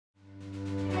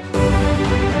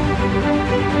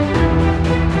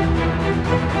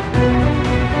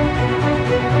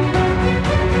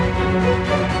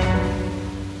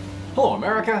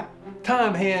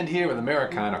Tom Hand here with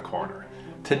Americana Corner.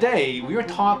 Today we are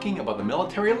talking about the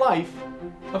military life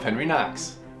of Henry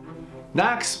Knox.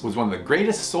 Knox was one of the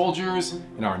greatest soldiers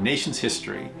in our nation's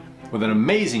history, with an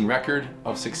amazing record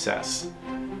of success.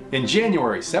 In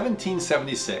January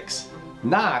 1776,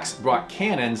 Knox brought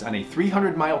cannons on a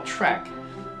 300-mile trek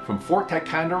from Fort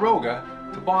Ticonderoga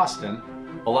to Boston,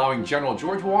 allowing General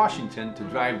George Washington to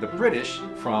drive the British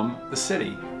from the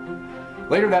city.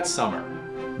 Later that summer,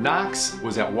 Knox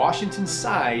was at Washington's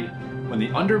side when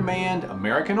the undermanned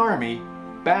American Army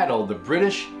battled the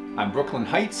British on Brooklyn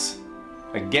Heights,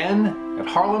 again at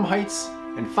Harlem Heights,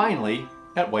 and finally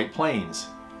at White Plains.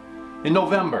 In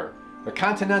November, the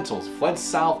Continentals fled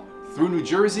south through New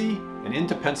Jersey and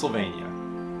into Pennsylvania.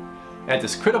 At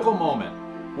this critical moment,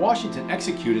 Washington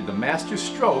executed the master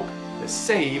stroke that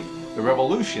saved the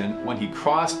Revolution when he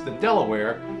crossed the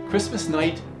Delaware Christmas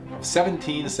night of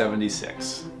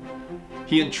 1776.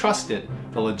 He entrusted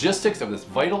the logistics of this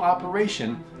vital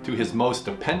operation to his most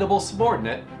dependable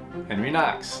subordinate, Henry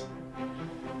Knox.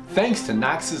 Thanks to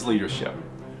Knox's leadership,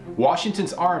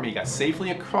 Washington's army got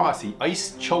safely across the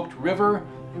ice-choked river,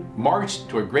 marched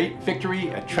to a great victory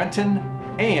at Trenton,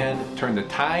 and turned the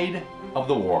tide of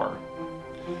the war.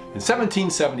 In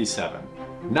 1777,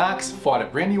 Knox fought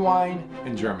at Brandywine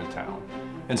and Germantown,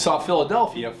 and saw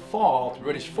Philadelphia fall to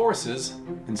British forces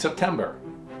in September.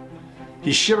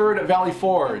 He shivered at Valley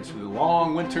Forge through the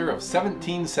long winter of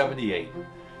 1778,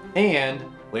 and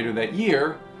later that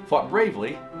year fought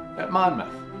bravely at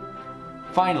Monmouth.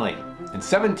 Finally, in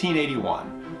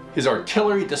 1781, his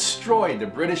artillery destroyed the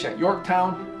British at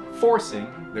Yorktown, forcing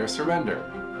their surrender.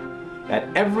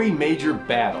 At every major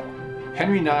battle,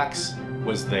 Henry Knox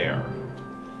was there.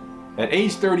 At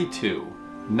age 32,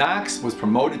 Knox was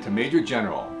promoted to Major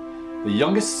General, the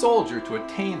youngest soldier to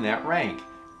attain that rank,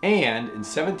 and in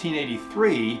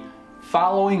 1783,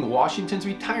 following Washington's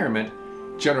retirement,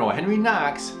 General Henry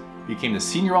Knox became the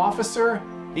senior officer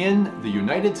in the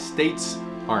United States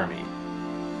Army.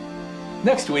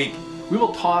 Next week, we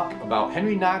will talk about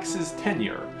Henry Knox's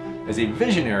tenure as a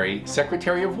visionary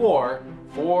Secretary of War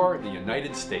for the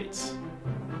United States.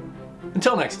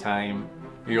 Until next time,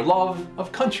 may your love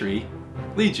of country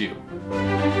lead you.